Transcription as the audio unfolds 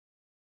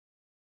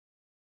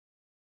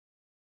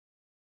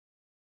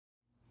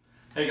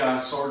Hey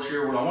guys, Sarge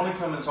here. What I want to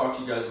come and talk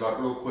to you guys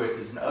about real quick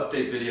is an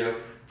update video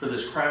for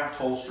this Craft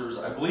holsters.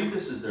 I believe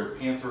this is their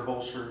Panther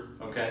holster,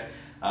 okay?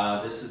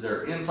 This is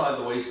their inside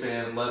the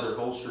waistband leather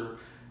holster,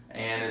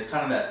 and it's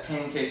kind of that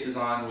pancake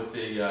design with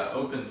the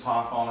open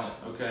top on it,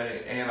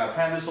 okay? And I've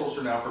had this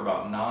holster now for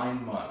about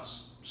 9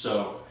 months,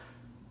 so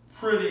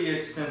pretty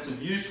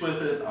extensive use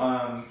with it.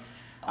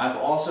 I've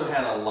also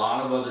had a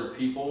lot of other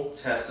people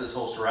test this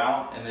holster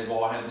out, and they've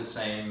all had the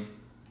same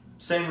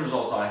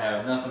results I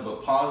have, nothing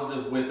but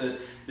positive with it.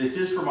 This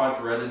is for my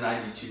Beretta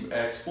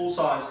 92X full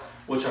size,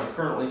 which I'm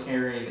currently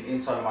carrying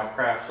inside of my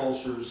Craft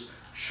holsters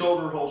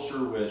shoulder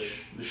holster,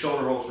 which the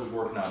shoulder holster is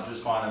working out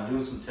just fine. I'm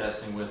doing some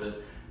testing with it.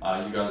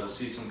 You guys will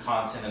see some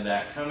content of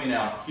that coming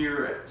out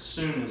here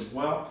soon as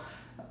well.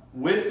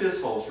 With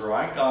this holster,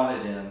 I got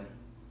it in,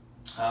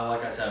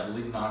 like I said, I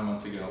believe 9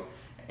 months ago.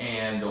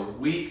 And the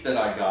week that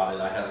I got it,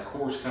 I had a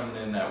course coming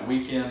in that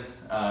weekend.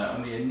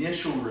 On the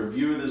initial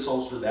review of this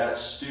holster, that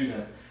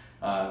student,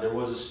 there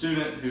was a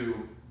student who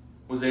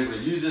was able to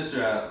use this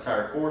throughout the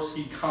entire course.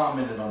 He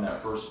commented on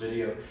that first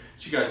video,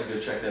 so you guys can go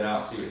check that out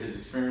and see what his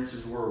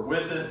experiences were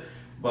with it.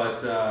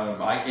 But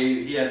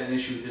he had an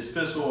issue with his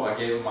pistol. I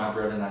gave him my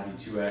Beretta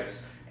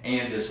 92X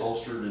and this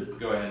holster to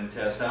go ahead and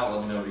test out,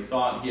 let me know what he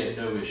thought. He had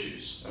no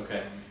issues,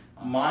 okay?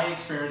 My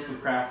experience with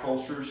Craft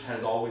holsters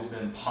has always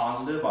been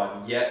positive.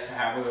 I've yet to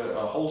have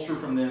a holster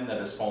from them that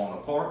has fallen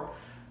apart,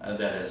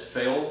 that has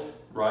failed,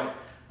 right?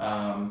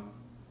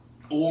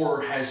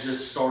 Or has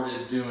just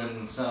started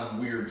doing some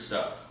weird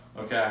stuff.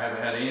 Okay, I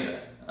haven't had any of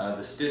that.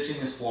 The stitching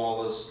is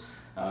flawless.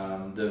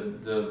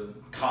 The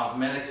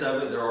cosmetics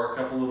of it, there are a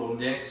couple little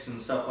nicks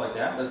and stuff like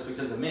that, but it's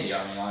because of me.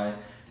 I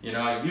mean,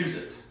 I use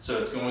it, so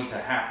it's going to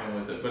happen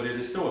with it. But it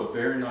is still a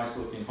very nice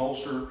looking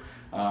holster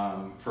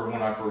from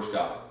when I first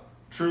got it.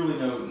 Truly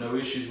no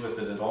issues with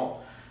it at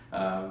all.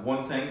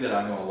 One thing that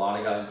I know a lot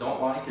of guys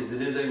don't like is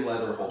it is a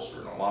leather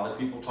holster, and a lot of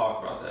people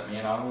talk about that.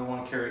 Man, I only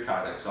want to carry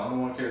Kydex. I only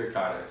want to carry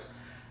Kydex.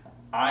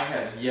 I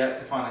have yet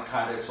to find a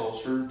Kydex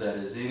holster that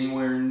is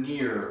anywhere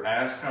near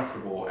as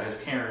comfortable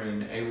as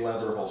carrying a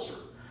leather holster,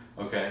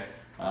 okay?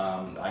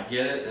 I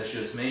get it, that's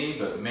just me,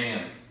 but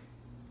man,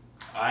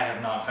 I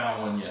have not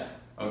found one yet,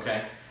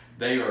 okay?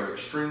 They are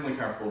extremely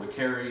comfortable to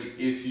carry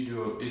if you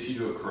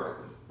do it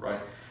correctly,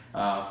 right?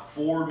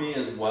 For me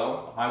as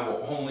well, I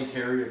will only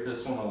carry a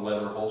pistol in a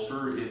leather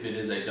holster if it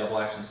is a double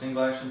action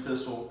single action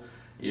pistol,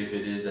 if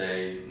it is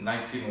a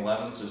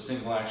 1911, so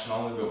single action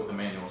only but with a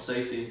manual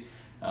safety,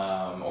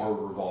 or a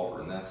revolver,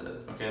 and that's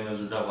it. Okay, and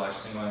those are double action,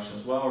 single action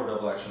as well, or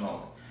double action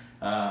only.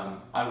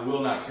 I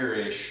will not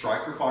carry a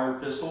striker fire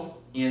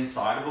pistol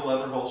inside of a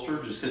leather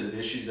holster just because of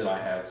issues that I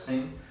have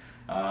seen.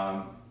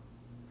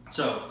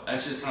 So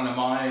that's just kind of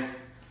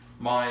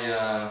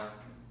my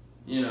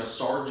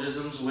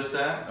Sargisms with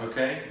that.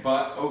 Okay,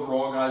 but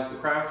overall, guys, the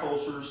Craft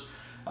holsters,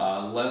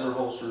 leather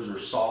holsters are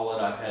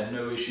solid. I've had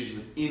no issues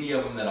with any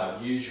of them that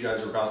I've used. You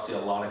guys are about to see a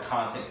lot of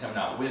content coming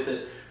out with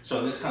it. So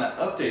in this kind of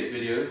update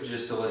video,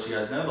 just to let you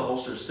guys know, the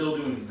holster is still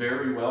doing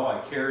very well. I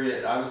carry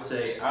it, I would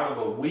say, out of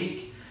a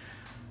week,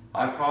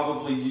 I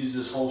probably use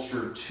this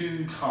holster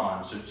 2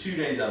 times. So 2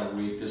 days out of a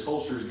week, this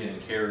holster is getting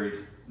carried.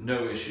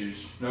 No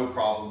issues, no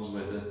problems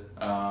with it.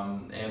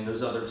 And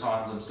those other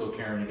times I'm still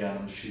carrying again.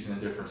 I'm just using a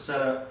different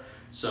setup.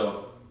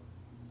 So,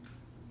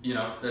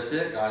 that's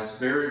it, guys.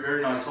 Very,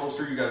 very nice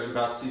holster. You guys are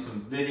about to see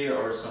some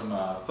video or some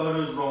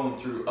photos rolling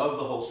through of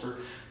the holster.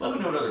 Let me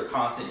know what other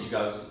content you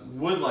guys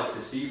would like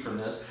to see from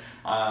this.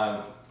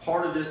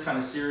 Part of this kind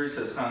of series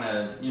has kind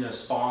of,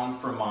 spawned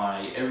from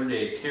my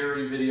everyday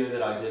carry video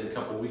that I did a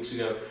couple weeks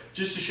ago,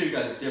 just to show you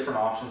guys different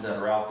options that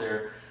are out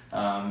there.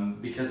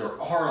 Because there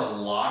are a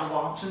lot of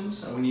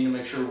options, and we need to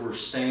make sure we're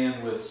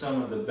staying with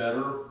some of the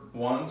better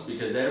ones,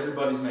 because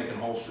everybody's making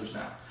holsters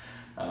now.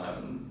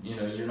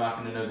 You're not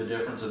going to know the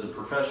difference of the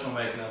professional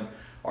making them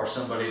or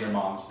somebody in their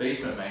mom's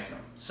basement making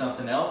them.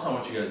 Something else I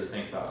want you guys to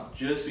think about: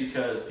 just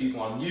because people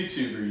on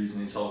YouTube are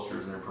using these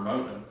holsters and they're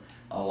promoting them,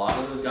 a lot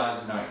of those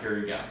guys do not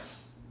carry guns.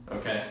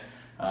 Okay,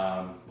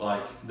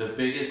 like the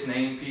biggest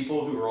name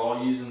people who are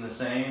all using the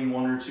same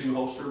 1 or 2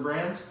 holster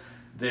brands,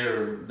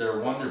 they're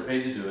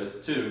paid to do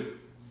it. 2,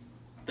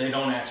 they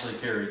don't actually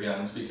carry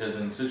guns, because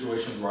in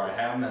situations where I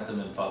have met them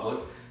in public,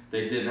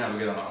 they didn't have a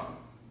gun on them.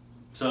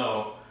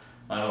 So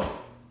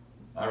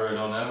I really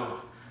don't know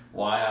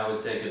why I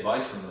would take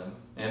advice from them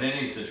in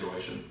any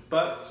situation.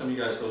 But some of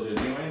you guys still do it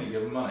anyway, and you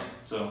give them money.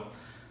 So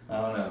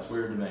I don't know, it's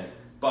weird to me.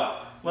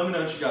 But let me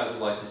know what you guys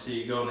would like to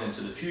see going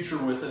into the future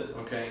with it,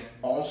 okay?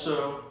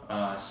 Also,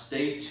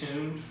 stay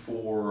tuned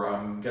for,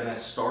 I'm gonna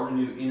start a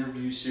new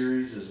interview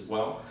series as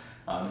well.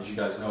 As you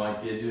guys know, I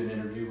did do an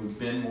interview with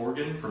Ben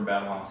Morgan from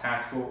Battle on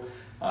Tactical.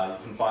 You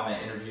can find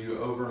that interview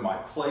over in my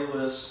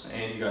playlist,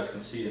 and you guys can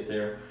see it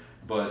there.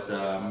 But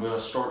I'm going to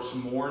start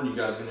some more, and you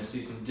guys are going to see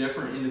some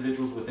different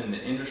individuals within the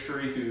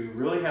industry who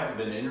really haven't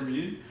been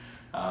interviewed,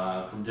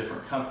 from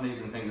different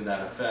companies and things of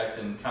that effect,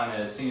 and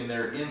kind of seeing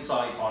their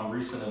insight on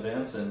recent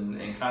events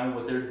and kind of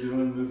what they're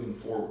doing moving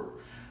forward.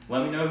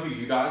 Let me know who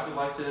you guys would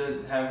like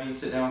to have me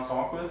sit down and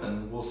talk with,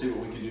 and we'll see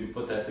what we can do to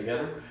put that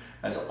together.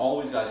 As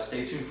always, guys,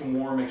 stay tuned for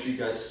more. Make sure you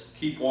guys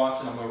keep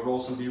watching. I'm going to roll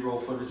some B-roll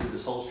footage of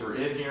this holster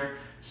in here.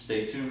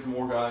 Stay tuned for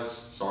more, guys.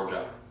 Sarge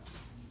out.